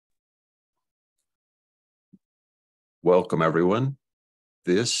Welcome, everyone.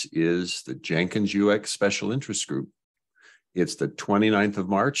 This is the Jenkins UX Special Interest Group. It's the 29th of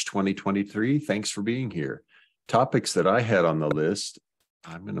March, 2023. Thanks for being here. Topics that I had on the list,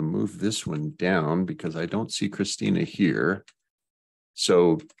 I'm going to move this one down because I don't see Christina here.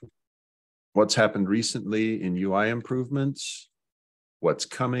 So what's happened recently in UI improvements? What's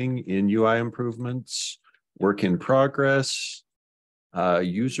coming in UI improvements? Work in progress?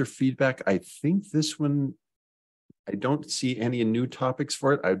 User feedback. I think this one, I don't see any new topics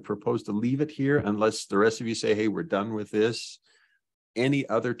for it. I'd propose to leave it here unless the rest of you say, hey, we're done with this. Any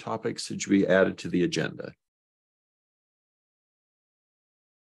other topics that should be added to the agenda?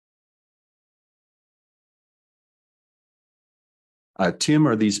 Tim,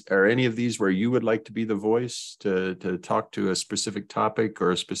 are any of these where you would like to be the voice to talk to a specific topic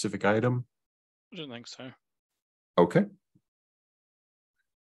or a specific item? I don't think so. Okay.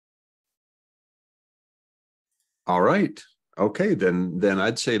 All right. Okay, then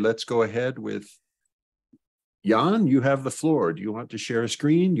I'd say let's go ahead with Jan. You have the floor. Do you want to share a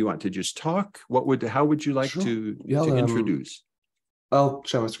screen? You want to just talk? How would you like Sure. to Yeah, introduce? I'll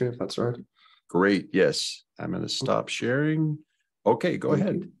share my screen if that's all right. Great. Yes. I'm going to stop sharing. Okay, go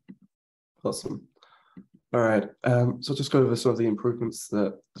ahead. Awesome. All right. So I'll just go over some of the improvements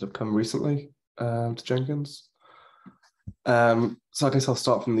that have come recently to Jenkins. So I guess I'll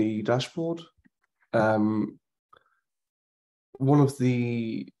start from the dashboard. One of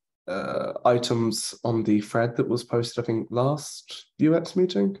the items on the thread that was posted, I think, last UX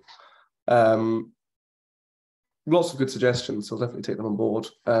meeting. Lots of good suggestions, so I'll definitely take them on board.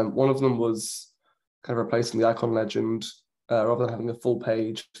 One of them was kind of replacing the icon legend. Rather than having a full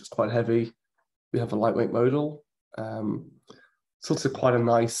page, it's quite heavy. We have a lightweight modal. It's also quite a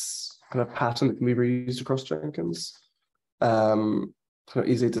nice kind of pattern that can be reused across Jenkins. Kind of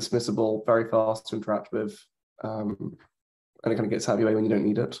easily dismissible, very fast to interact with, and it kind of gets out of your way when you don't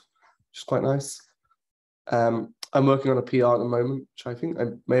need it, which is quite nice. I'm working on a PR at the moment, which I think I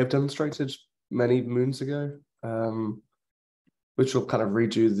may have demonstrated many moons ago, which will kind of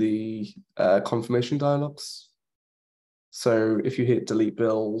redo the confirmation dialogues. So if you hit delete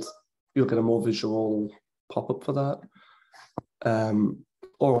build, you'll get a more visual pop-up for that.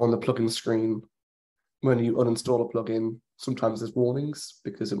 Or on the plugin screen, when you uninstall a plugin, sometimes there's warnings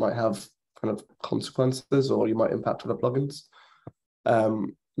because it might have kind of consequences or you might impact other plugins.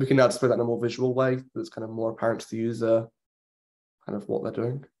 We can now display that in a more visual way that's kind of more apparent to the user, kind of what they're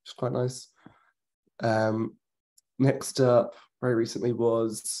doing, which is quite nice. Next up, very recently,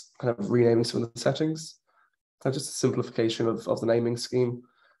 was kind of renaming some of the settings. Just a simplification of the naming scheme.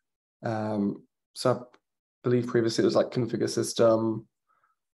 So I believe previously it was like configure system,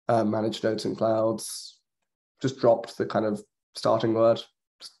 manage nodes and clouds, just dropped the kind of starting word,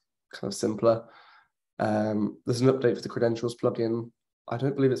 just kind of simpler. There's an update for the credentials plugin. I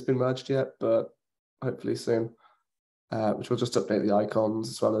don't believe it's been merged yet, but hopefully soon, which will just update the icons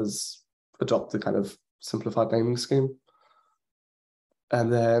as well as adopt the kind of simplified naming scheme.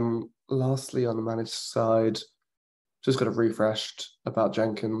 And then lastly, on the managed side, just got it refreshed about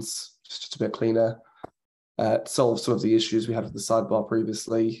Jenkins, just a bit cleaner. It solved some of the issues we had with the sidebar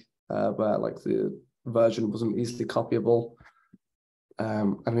previously, where like the version wasn't easily copyable.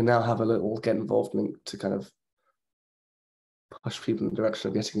 And we now have a little get involved link to kind of push people in the direction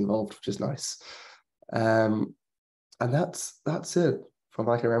of getting involved, which is nice. And that's it from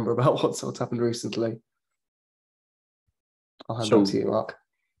what I can remember about what's happened recently. I'll hand that to you, Mark.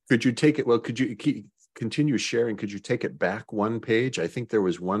 Could you take it? Well, could you continue sharing? Could you take it back one page? I think there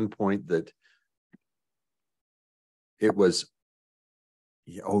was one point that it was.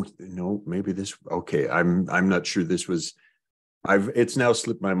 Oh no, maybe this. Okay, I'm not sure this was. It's now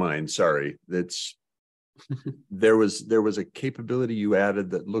slipped my mind. Sorry. That's there was a capability you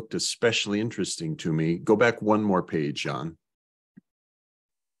added that looked especially interesting to me. Go back one more page, John.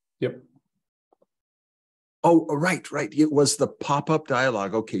 Yep. Oh, right. It was the pop-up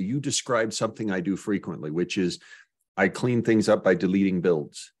dialogue. Okay, you described something I do frequently, which is I clean things up by deleting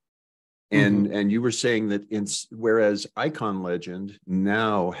builds. And you were saying that whereas Icon Legend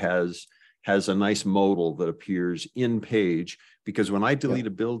now has a nice modal that appears in page, because when I delete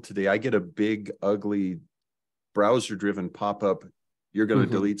a build today, I get a big, ugly browser-driven pop-up. You're going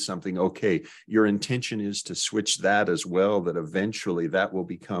to delete something. Okay, your intention is to switch that as well, that eventually that will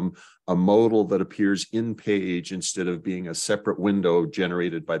become a modal that appears in page instead of being a separate window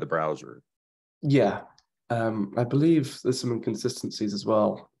generated by the browser. Yeah, I believe there's some inconsistencies as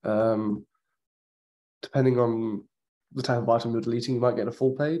well. Depending on the type of item you're deleting, you might get a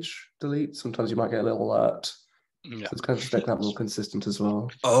full page delete. Sometimes you might get a little alert. Yeah. So it's kind of just make that more consistent as well.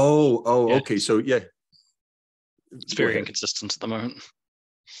 Oh, okay. So yeah. It's Go very ahead. inconsistent at the moment.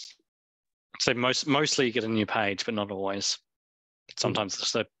 So mostly you get a new page, but not always. Sometimes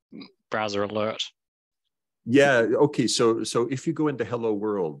it's a browser alert. Yeah. Okay. So if you go into Hello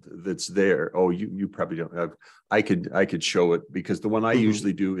World, that's there. Oh, you probably don't have. I could show it, because the one I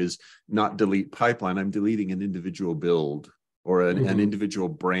usually do is not delete pipeline. I'm deleting an individual build or an individual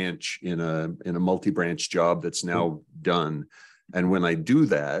branch in a multi-branch job that's now done. And when I do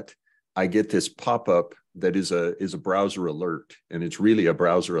that, I get this pop-up that is a browser alert, and it's really a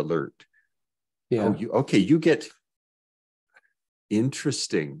browser alert. Yeah. Oh, you get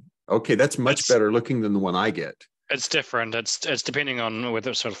interesting. Okay, that's much better looking than the one I get. It's different. It's depending on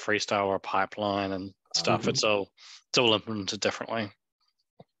whether it's sort of freestyle or pipeline and stuff. It's all implemented differently.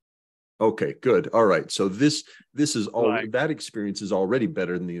 Okay, good. All right. So this is all that experience is already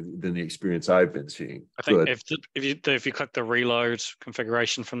better than the experience I've been seeing. I think good. if you click the reload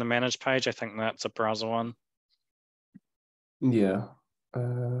configuration from the manage page, I think that's a browser one. Yeah.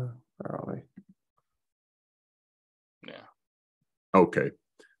 Where are we? Yeah. Okay.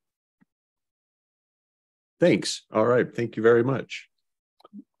 Thanks. All right. Thank you very much.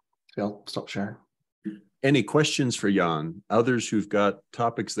 Yeah, I'll stop sharing. Any questions for Jan? Others who've got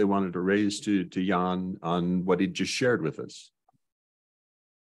topics they wanted to raise to Jan on what he just shared with us?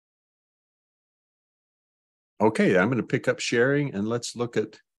 Okay, I'm going to pick up sharing, and let's look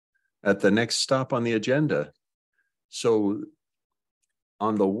at the next stop on the agenda. So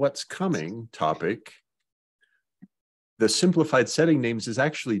on the what's coming topic, the simplified setting names is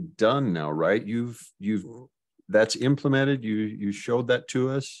actually done now, right? You've that's implemented. You showed that to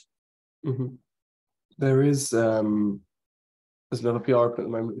us. There is there's another PR open at the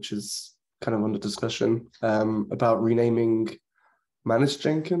moment, which is kind of under discussion, about renaming Manage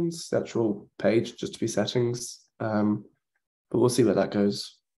Jenkins, the actual page, just to be settings. But we'll see where that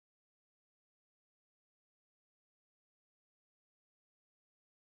goes.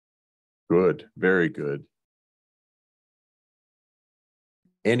 Good, very good.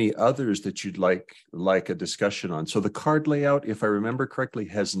 Any others that you'd like a discussion on? So the card layout, if I remember correctly,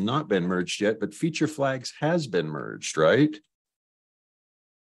 has not been merged yet, but feature flags has been merged, right?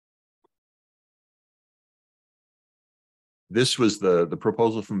 This was the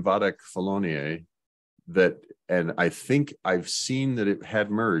proposal from Vadek Follonier that, and I think I've seen that it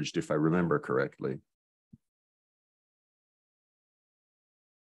had merged, if I remember correctly.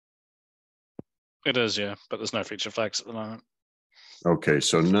 It is, yeah, but there's no feature flags at the moment. Okay,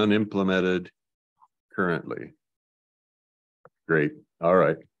 so none implemented currently. Great. All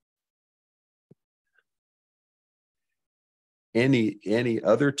right. Any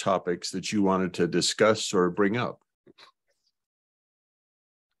other topics that you wanted to discuss or bring up?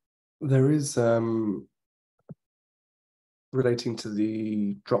 There is relating to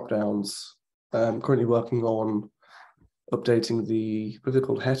the drop downs. I'm currently working on updating the what are they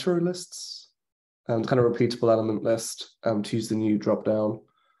called, hetero lists, kind of repeatable element list to use the new drop down.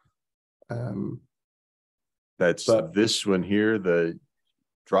 That's this one here, the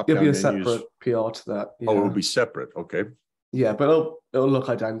drop down menus. It'll be a menus. separate PR to that. Yeah. Oh, it'll be separate. Okay. Yeah, but it'll look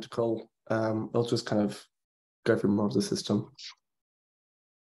identical. It'll just kind of go through more of the system.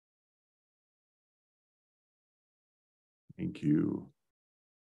 Thank you.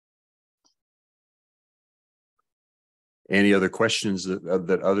 Any other questions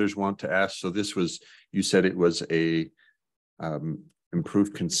that others want to ask? So this was, you said it was a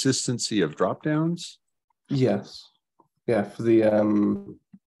improved consistency of drop downs? Yes. Yeah, for the kind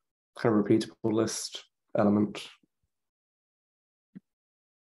of repeatable list element.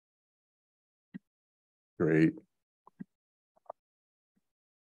 Great.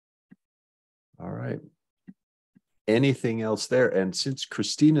 All right. Anything else there? And since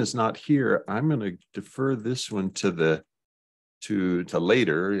Christina's not here, I'm going to defer this one to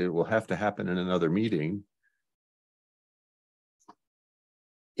later. It will have to happen in another meeting.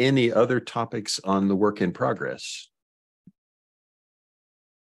 Any other topics on the work in progress?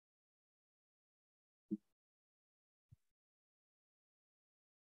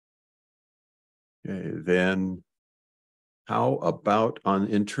 Okay, then how about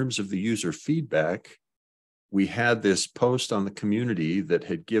in terms of the user feedback? We had this post on the community that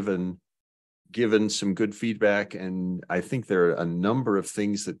had given some good feedback, and I think there are a number of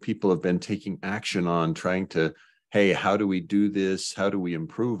things that people have been taking action on, trying to, hey, how do we do this? How do we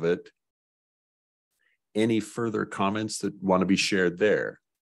improve it? Any further comments that want to be shared there?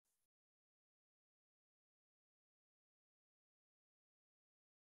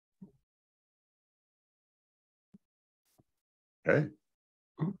 Okay.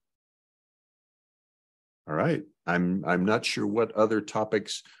 All right. I'm not sure what other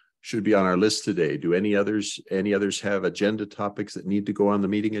topics should be on our list today. Do any others have agenda topics that need to go on the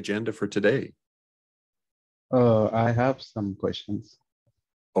meeting agenda for today? I have some questions.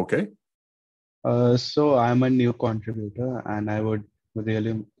 Okay. So I'm a new contributor and I would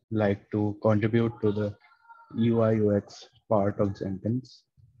really like to contribute to the UI UX part of Jenkins.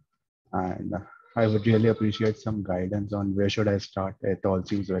 And I would really appreciate some guidance on where should I start. It all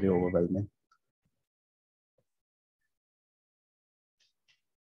seems very overwhelming.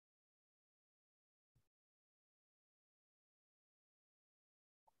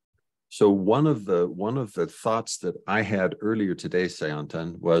 So one of the thoughts that I had earlier today,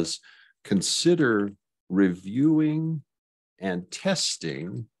 Sayantan, was consider reviewing and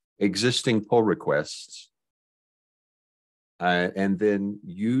testing existing pull requests, and then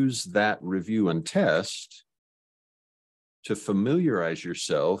use that review and test to familiarize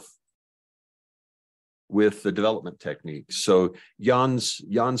yourself with the development techniques. So Jan's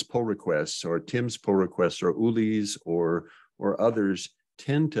pull requests, or Tim's pull requests, or Uli's, or others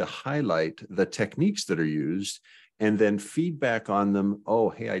tend to highlight the techniques that are used, and then feedback on them. Oh,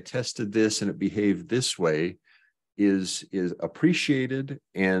 hey, I tested this and it behaved this way, is appreciated,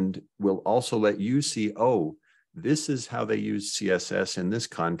 and will also let you see, oh, this is how they use CSS in this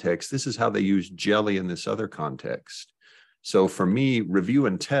context. This is how they use Jelly in this other context. So for me, review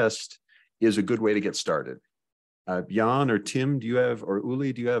and test is a good way to get started. Jan or Tim, or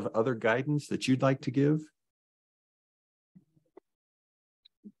Uli, do you have other guidance that you'd like to give?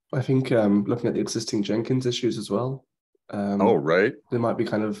 I think looking at the existing Jenkins issues as well. Oh, right. There might be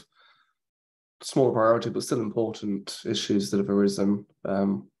kind of smaller priority, but still important issues that have arisen.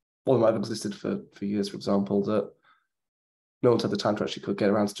 One that might have existed for years, for example, that no one's had the time to actually get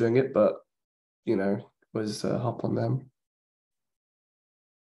around to doing it, but, was hop on them.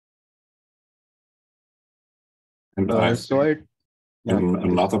 And I think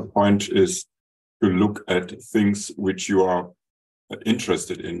another point is to look at things which you are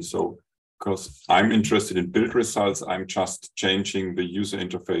interested in. So, because I'm interested in build results, I'm just changing the user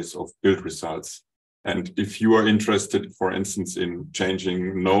interface of build results. And if you are interested, for instance, in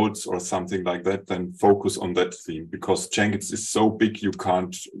changing nodes or something like that, then focus on that theme, because Jenkins is so big, you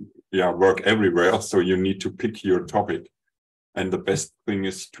can't work everywhere. So you need to pick your topic. And the best thing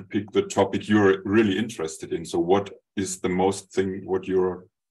is to pick the topic you're really interested in. So what is the most thing what you're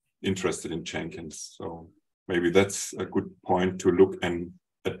interested in Jenkins? So maybe that's a good point to look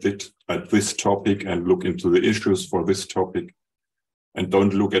at this topic and look into the issues for this topic. And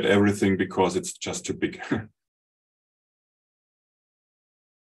don't look at everything because it's just too big.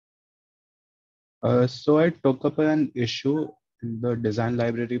 So I took up an issue in the design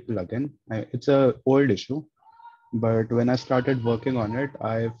library plugin. It's an old issue, but when I started working on it,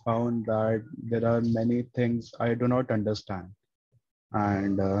 I found that there are many things I do not understand.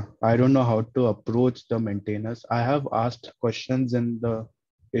 And I don't know how to approach the maintainers. I have asked questions in the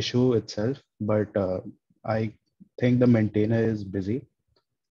issue itself, but I think the maintainer is busy.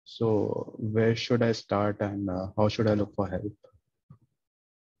 So where should I start, and how should I look for help?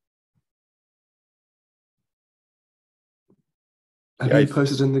 Have you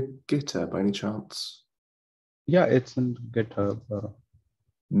posted in the GitHub by any chance? Yeah, it's in GitHub.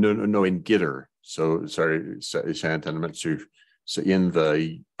 No, in Gitter. So sorry, Shantan, I'm not sure. So in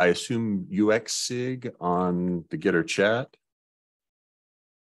the, I assume UX SIG on the Gitter chat.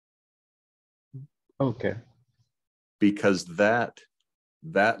 Okay. Because that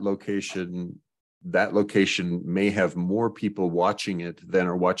location may have more people watching it than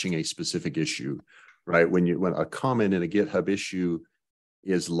are watching a specific issue, right? When a comment in a GitHub issue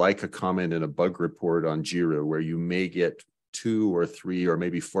is like a comment in a bug report on Jira, where you may get 2 or 3 or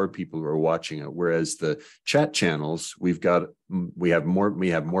maybe 4 people who are watching it, whereas the chat channels, we have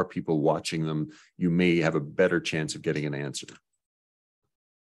more people watching them. You may have a better chance of getting an answer.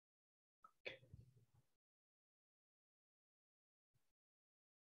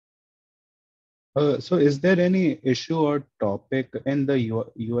 So is there any issue or topic in the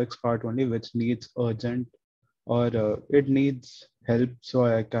UX part only which needs urgent, or it needs help so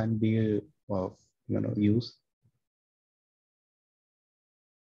I can be of use?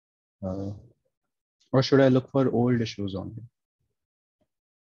 Or should I look for old issues only?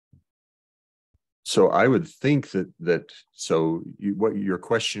 So I would think what your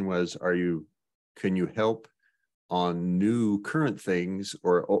question was, can you help on current things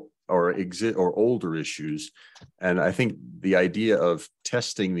or older issues? And I think the idea of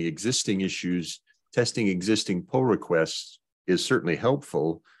testing the existing issues, testing existing pull requests is certainly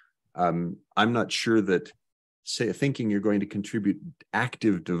helpful. I'm not sure that thinking you're going to contribute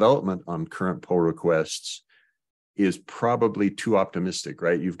active development on current pull requests is probably too optimistic,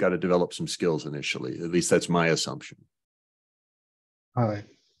 right? You've got to develop some skills initially. At least that's my assumption. All right.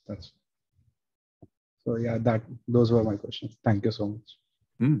 So yeah, those were my questions. Thank you so much.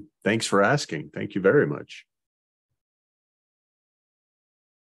 Thanks for asking. Thank you very much.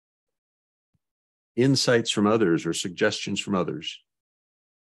 Insights from others or suggestions from others?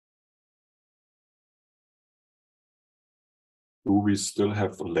 Do we still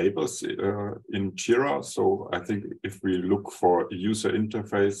have labels in Jira? So I think if we look for user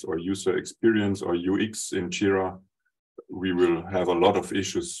interface or user experience or UX in Jira, we will have a lot of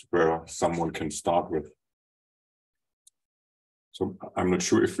issues where someone can start with. So I'm not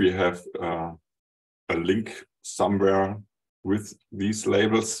sure if we have a link somewhere with these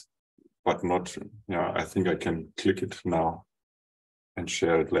labels, but not, yeah, I think I can click it now and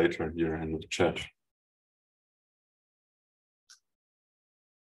share it later here in the chat.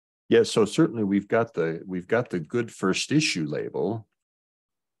 Yeah, so certainly we've got the good first issue label.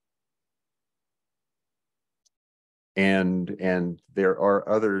 And there are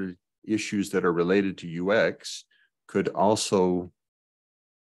other issues that are related to UX. Could also,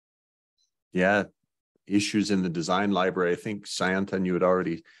 yeah, issues in the design library. I think, Sayantan, you had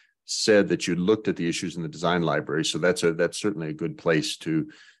already said that you looked at the issues in the design library. So that's certainly a good place to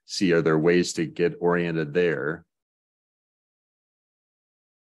see, are there ways to get oriented there?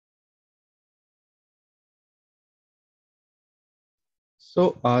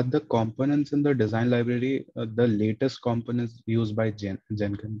 So are the components in the design library the latest components used by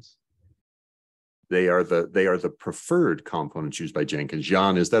Jenkins? They are the preferred components used by Jenkins.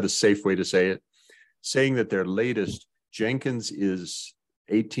 Jan, is that a safe way to say it? Saying that they're latest, Jenkins is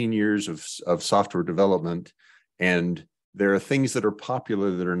 18 years of software development, and there are things that are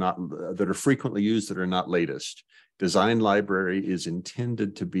popular that are frequently used that are not latest. Design library is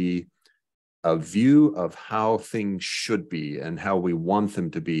intended to be a view of how things should be and how we want them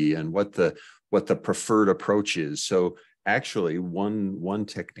to be and what the preferred approach is. So actually one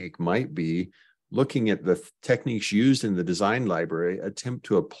technique might be looking at the techniques used in the design library, attempt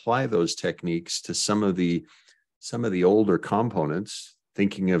to apply those techniques to some of the older components,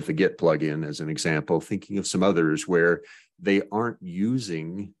 thinking of the Git plugin as an example, thinking of some others where they aren't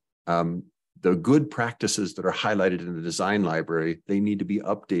using the good practices that are highlighted in the design library. They need to be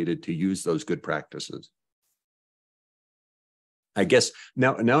updated to use those good practices. I guess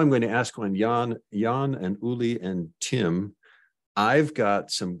now I'm going to ask one, Jan and Uli and Tim, I've got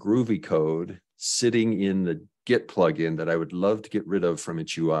some Groovy code sitting in the Git plugin that I would love to get rid of from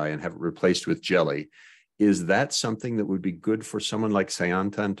its UI and have it replaced with Jelly. Is that something that would be good for someone like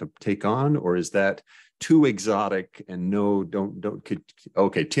Sayantan to take on, or is that too exotic and no,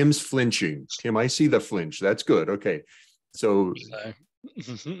 okay, Tim's flinching. Tim, I see the flinch. That's good. Okay. So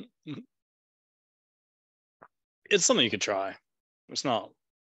it's something you could try. It's not,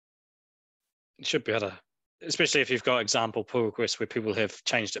 it should be better, especially if you've got example pull requests where people have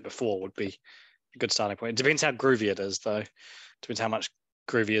changed it before, would be a good starting point. It depends how groovy it is, though. It depends how much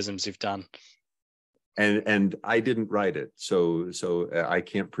groovyisms you've done. And I didn't write it, so I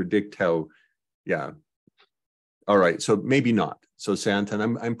can't predict how. Yeah. All right. So maybe not. So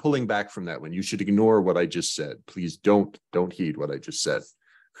Santan, I'm pulling back from that one. You should ignore what I just said. Please don't heed what I just said.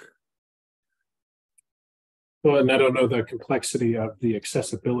 Well, and I don't know the complexity of the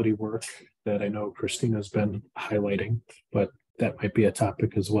accessibility work that I know Christina's been highlighting, but that might be a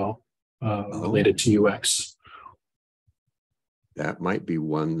topic as well related to UX. That might be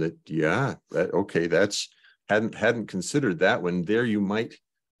one that, yeah, okay, that's hadn't considered that one. There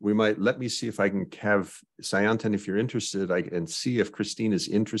we might, let me see if I can have Sayantan, if you're interested, I can see if Christine is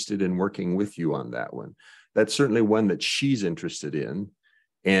interested in working with you on that one. That's certainly one that she's interested in.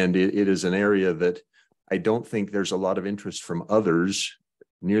 And it is an area that I don't think there's a lot of interest from others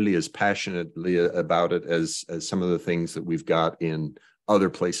nearly as passionately about it as some of the things that we've got in other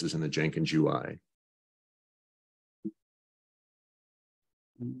places in the Jenkins UI.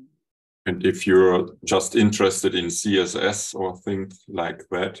 And if you're just interested in CSS or things like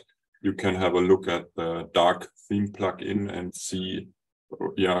that, you can have a look at the dark theme plugin and see,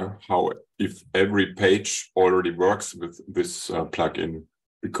 yeah, how if every page already works with this plugin.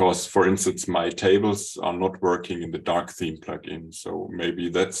 Because, for instance, my tables are not working in the dark theme plugin. So maybe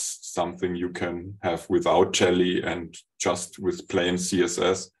that's something you can have without Jelly and just with plain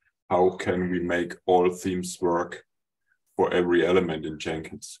CSS. How can we make all themes work for every element in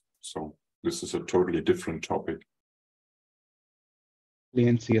Jenkins? So this is a totally different topic.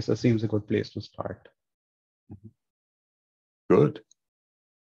 Plain CSS seems a good place to start. Good.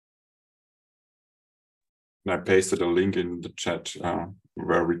 And I pasted a link in the chat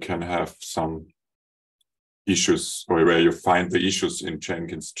where we can have some issues, or where you find the issues in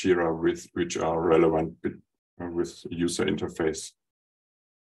Jenkins Jira which are relevant with user interface.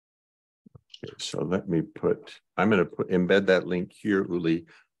 Okay, so let me I'm going to embed that link here, Uli,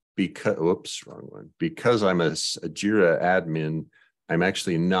 because, oops, wrong one. Because I'm a Jira admin, I'm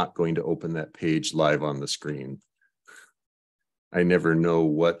actually not going to open that page live on the screen. I never know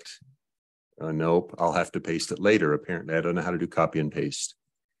what, nope, I'll have to paste it later. Apparently, I don't know how to do copy and paste.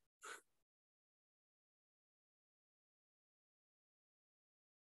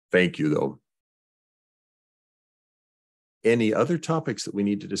 Thank you, though. Any other topics that we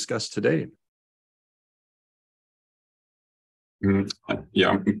need to discuss today?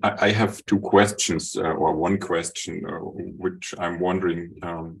 Yeah, I have two questions, or one question, which I'm wondering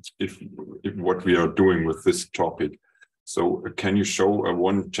if what we are doing with this topic. So can you show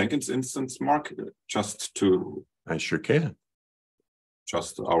one Jenkins instance, Mark, just to... I sure can.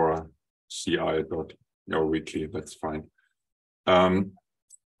 Just our CI.wiki, that's fine.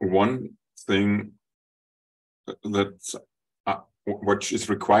 One thing that's which is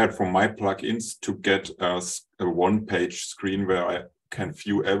required for my plugins to get a one-page screen where I can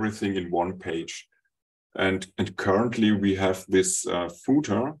view everything in one page. And currently we have this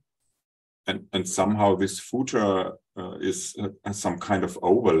footer, and somehow this footer is some kind of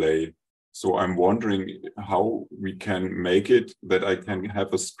overlay. So I'm wondering how we can make it that I can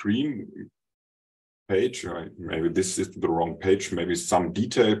have a screen page. Maybe this is the wrong page, maybe some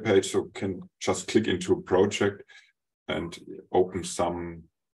detail page, so can just click into a project and open some,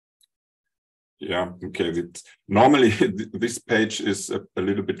 yeah, okay. Normally this page is a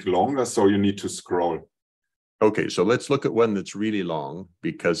little bit longer, so you need to scroll. Okay, so let's look at one that's really long,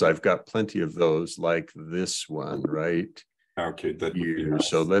 because I've got plenty of those, like this one, right? Okay, that would be nice.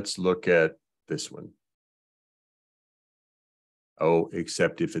 So let's look at this one. Oh,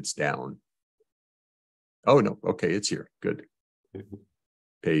 except if it's down. Oh, no, okay, it's here, good.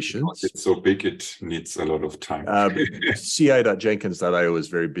 Patience. It's so big, it needs a lot of time. ci.jenkins.io is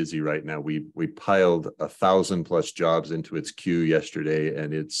very busy right now. We piled 1,000+ jobs into its queue yesterday,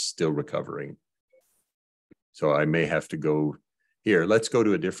 and it's still recovering. So I may have to go here. Let's go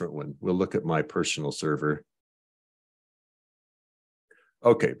to a different one. We'll look at my personal server.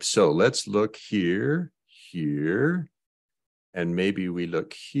 Okay, so let's look here, and maybe we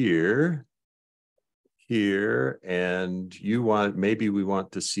look here, and maybe we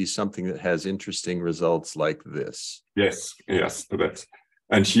want to see something that has interesting results like this. Yes, that's.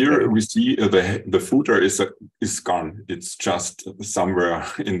 And here we see the footer is gone. It's just somewhere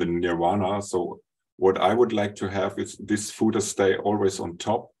in the nirvana. So what I would like to have is this footer stay always on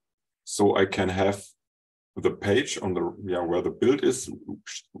top, so I can have the page on the where the build is.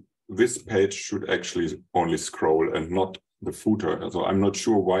 This page should actually only scroll and not the footer. So I'm not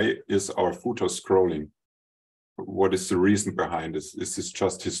sure why is our footer scrolling. What is the reason behind this? Is this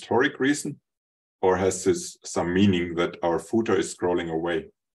just historic reason, or has this some meaning that our footer is scrolling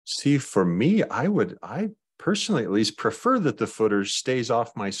away? See, for me, I personally at least prefer that the footer stays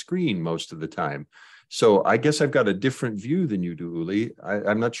off my screen most of the time. So I guess I've got a different view than you do, Uli.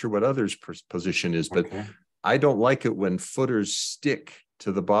 I'm not sure what others' position is, but okay. I don't like it when footers stick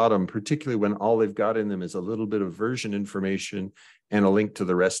to the bottom, particularly when all they've got in them is a little bit of version information and a link to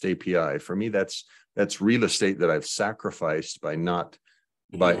the REST API. For me, that's real estate that I've sacrificed by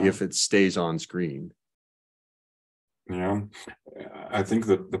if it stays on screen. Yeah, I think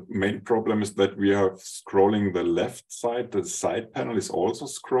that the main problem is that we are scrolling the left side. The side panel is also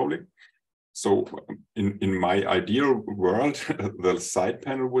scrolling. So in my ideal world, the side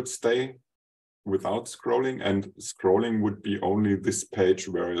panel would stay without scrolling, and scrolling would be only this page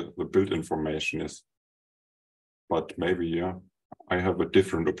where the build information is. But maybe, yeah, I have a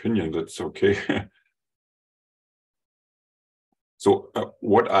different opinion. That's okay. So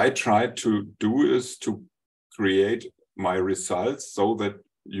what I try to do is to create my results so that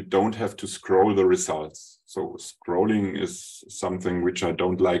you don't have to scroll the results. So scrolling is something which I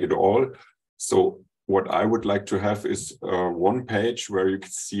don't like at all. So what I would like to have is one page where you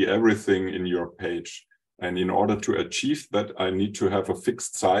can see everything in your page. And in order to achieve that, I need to have a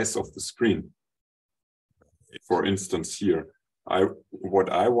fixed size of the screen. For instance, here, what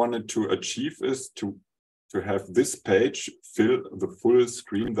I wanted to achieve is to have this page fill the full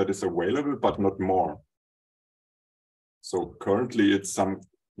screen that is available, but not more. So currently it's some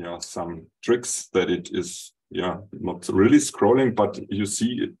tricks that it is not really scrolling, but you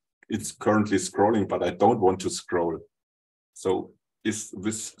see it's currently scrolling, but I don't want to scroll. So is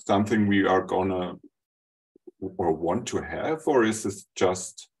this something we are gonna or want to have, or is this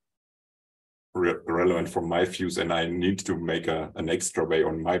just relevant for my views and I need to make an extra way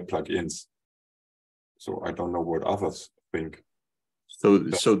on my plugins? So I don't know what others think.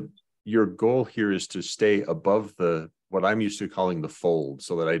 So your goal here is to stay above what I'm used to calling the fold,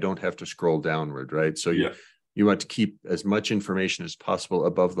 so that I don't have to scroll downward, right? So you want to keep as much information as possible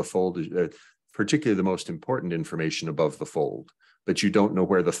above the fold, particularly the most important information above the fold, but you don't know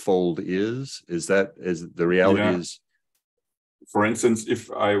where the fold is. Is the reality is? For instance, if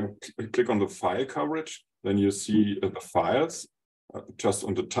I click on the file coverage, then you see the files just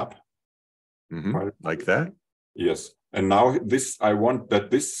on the tab. Like that? Yes. And now I want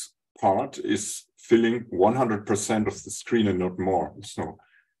that this part is filling 100% of the screen and not more. So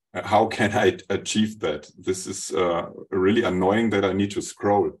how can I achieve that? This is really annoying that I need to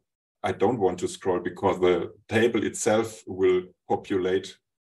scroll. I don't want to scroll because the table itself will populate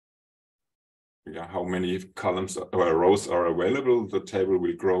how many columns or rows are available. The table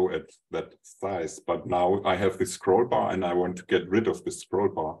will grow at that size. But now I have this scroll bar and I want to get rid of the scroll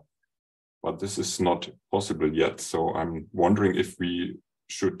bar. But this is not possible yet. So I'm wondering if we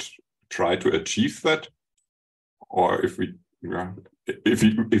should try to achieve that, or if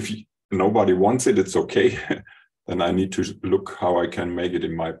nobody wants it, it's okay. Then I need to look how I can make it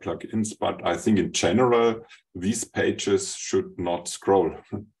in my plugins. But I think in general, these pages should not scroll.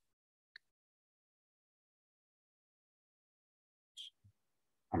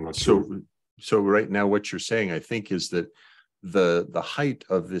 I'm not sure. So right now, what you're saying, I think, is that the height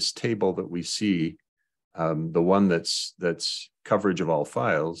of this table that we see, the one that's coverage of all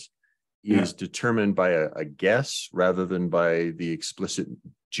files, is determined by a guess rather than by the explicit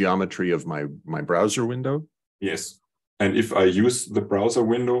geometry of my browser window. Yes. And if I use the browser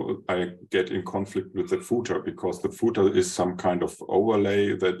window, I get in conflict with the footer, because the footer is some kind of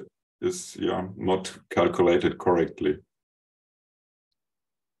overlay that is not calculated correctly.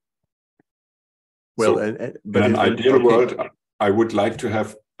 Well, so but in an ideal world, I would like to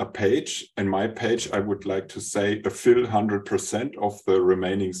have a page, and my page, I would like to say fill 100% of the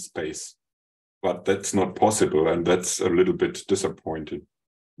remaining space, but that's not possible, and that's a little bit disappointing.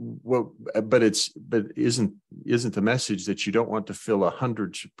 Well, but isn't the message that you don't want to fill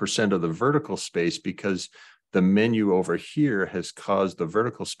 100% of the vertical space, because the menu over here has caused the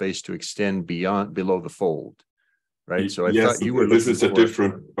vertical space to extend below the fold, right? So I thought you were. This is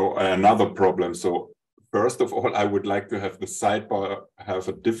another problem. So first of all, I would like to have the sidebar have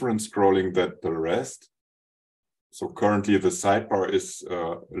a different scrolling than the rest. So currently the sidebar is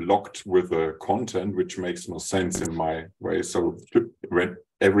locked with the content, which makes no sense in my way. So when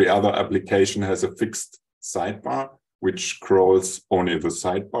every other application has a fixed sidebar, which scrolls only the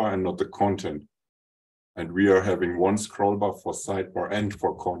sidebar and not the content. And we are having one scroll bar for sidebar and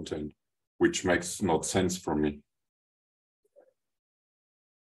for content, which makes no sense for me.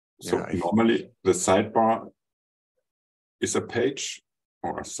 So normally the sidebar is a page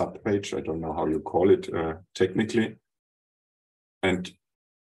or a sub-page, I don't know how you call it technically. And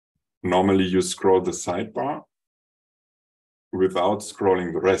normally you scroll the sidebar without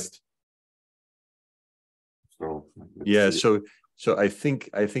scrolling the rest. So yeah, so I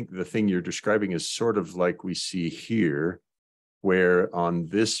think the thing you're describing is sort of like we see here, where on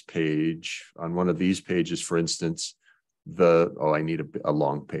this page, on one of these pages, for instance, I need a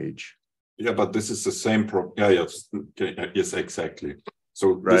long page. Yeah, but this is the same yes, exactly.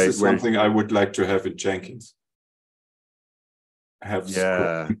 So this is something I would like to have in Jenkins. Have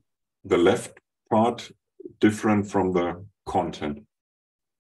the left part different from the content.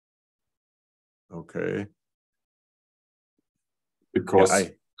 Okay.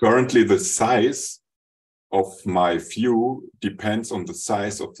 Because currently the size of my view depends on the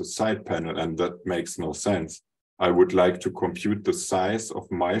size of the side panel, and that makes no sense. I would like to compute the size of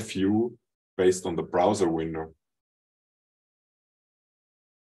my view based on the browser window.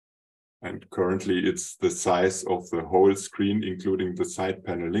 And currently it's the size of the whole screen, including the side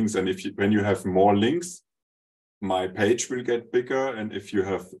panel links. And when you have more links, my page will get bigger. And if you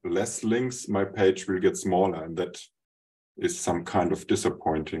have less links, my page will get smaller. And that is some kind of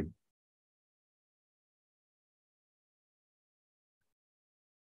disappointing.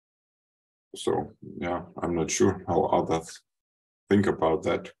 So, yeah, I'm not sure how others think about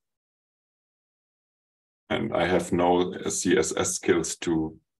that. And I have no CSS skills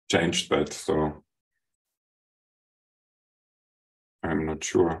to change that, so I'm not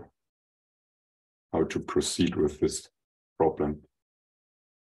sure how to proceed with this problem.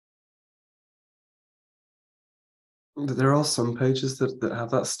 There are some pages that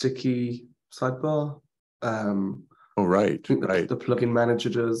have that sticky sidebar. Right. The plugin manager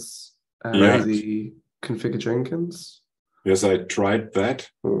does, the configure Jenkins. Yes, I tried that.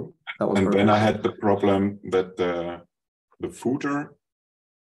 And then I had the problem that the footer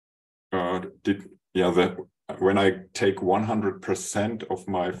yeah, when I take 100% of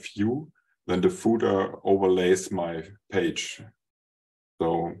my view, then the footer overlays my page.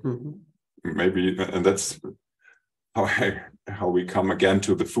 So maybe, and that's how we come again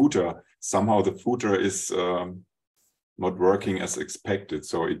to the footer. Somehow the footer is not working as expected.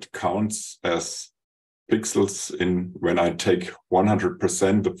 So it counts as pixels in when I take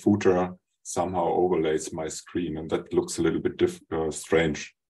 100%, the footer somehow overlays my screen, and that looks a little bit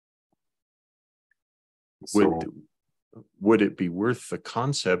strange. Would it be worth the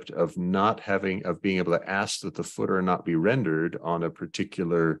concept of being able to ask that the footer not be rendered on a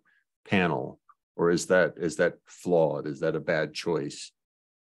particular panel, or is that flawed? Is that a bad choice?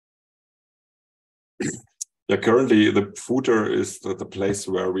 Yeah, currently the footer is the place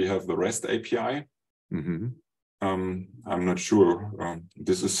where we have the REST API. Mm-hmm. I'm not sure.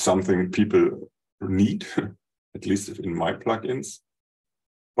 This is something people need, at least in my plugins.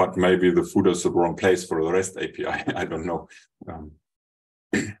 But maybe the footer is the wrong place for the REST API. I don't know.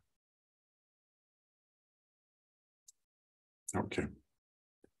 Okay.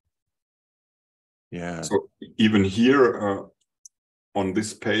 Yeah. So even here on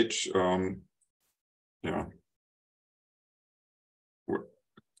this page, yeah.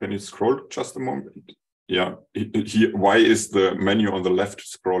 Can you scroll just a moment? Yeah. Here, why is the menu on the left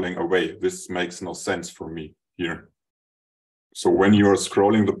scrolling away? This makes no sense for me here. So when you are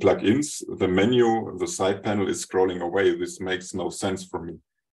scrolling the plugins, the menu, the side panel is scrolling away. This makes no sense for me.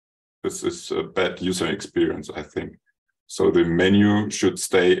 This is a bad user experience, I think. So the menu should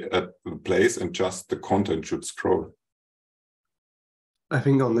stay at the place and just the content should scroll. I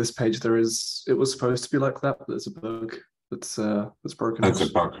think on this page it was supposed to be like that, but there's a bug that's broken. That's a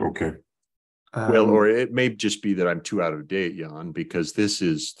bug, okay. Well, or it may just be that I'm too out of date, Jan, because this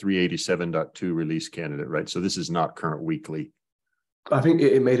is 387.2 release candidate, right? So this is not current weekly. I think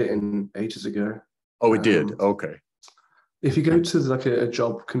it made it in ages ago. Oh, it did. Okay. If you go to like a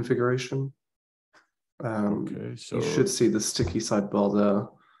job configuration, okay, so you should see the sticky sidebar there.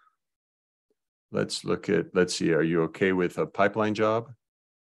 Let's see. Are you okay with a pipeline job?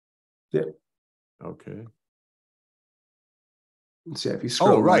 Yeah. Okay. So yeah, if you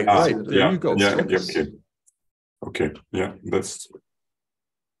scroll. Oh, right. There you go. Yeah. Okay. Okay. Yeah. That's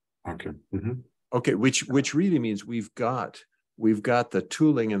okay. Mm-hmm. Okay. Which really means we've got the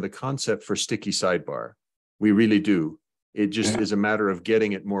tooling and the concept for sticky sidebar. We really do. It just is a matter of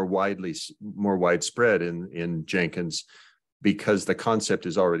getting it more widespread in Jenkins, because the concept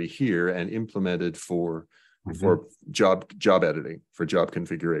is already here and implemented for job editing, for job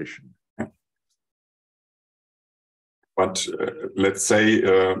configuration. But let's say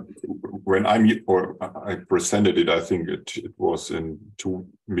when I presented it, I think it was in 2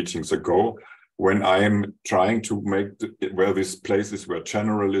 meetings ago, when I'm trying to make where this place is, where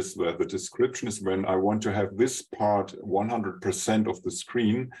general is, where the description is, when I want to have this part 100% of the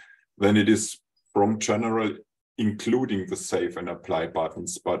screen, then it is from general, including the save and apply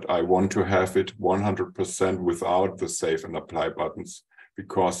buttons. But I want to have it 100% without the save and apply buttons,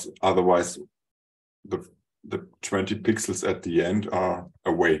 because otherwise the 20 pixels at the end are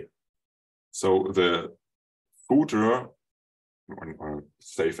away. So the footer, or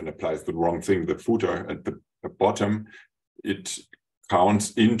save and apply is the wrong thing, the footer at the bottom, it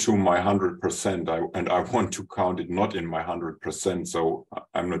counts into my 100%, and I want to count it not in my 100%. So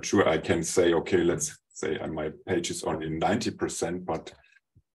I'm not sure I can say, okay, let's say my page is only 90%, but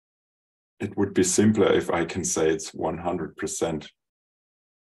it would be simpler if I can say it's 100%.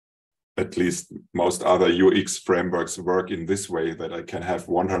 At least most other UX frameworks work in this way, that I can have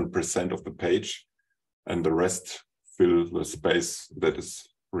 100% of the page and the rest fill the space that is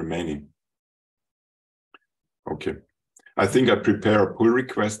remaining. Okay. I think I prepare a pull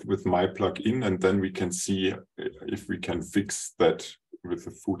request with my plugin, and then we can see if we can fix that with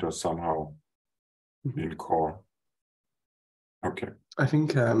the footer somehow in core. Okay. I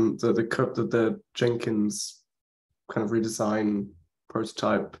think the Jenkins kind of redesign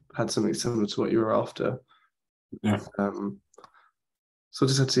prototype had something similar to what you were after. Yeah. So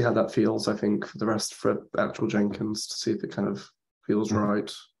just have to see how that feels, I think, for actual Jenkins, to see if it kind of feels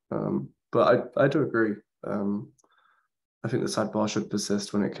right. But I do agree. I think the sidebar should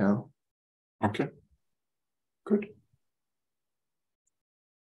persist when it can. Okay. Good.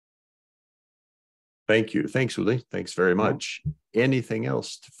 Thank you. Thanks, Uli. Thanks very much. Anything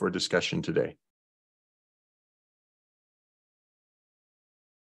else for discussion today?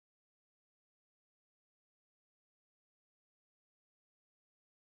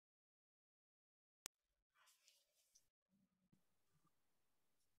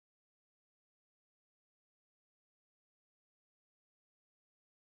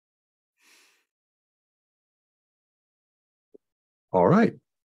 All right.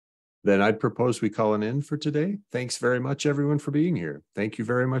 Then I'd propose we call an end for today. Thanks very much, everyone, for being here. Thank you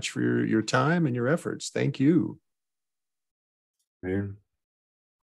very much for your time and your efforts. Thank you. Yeah.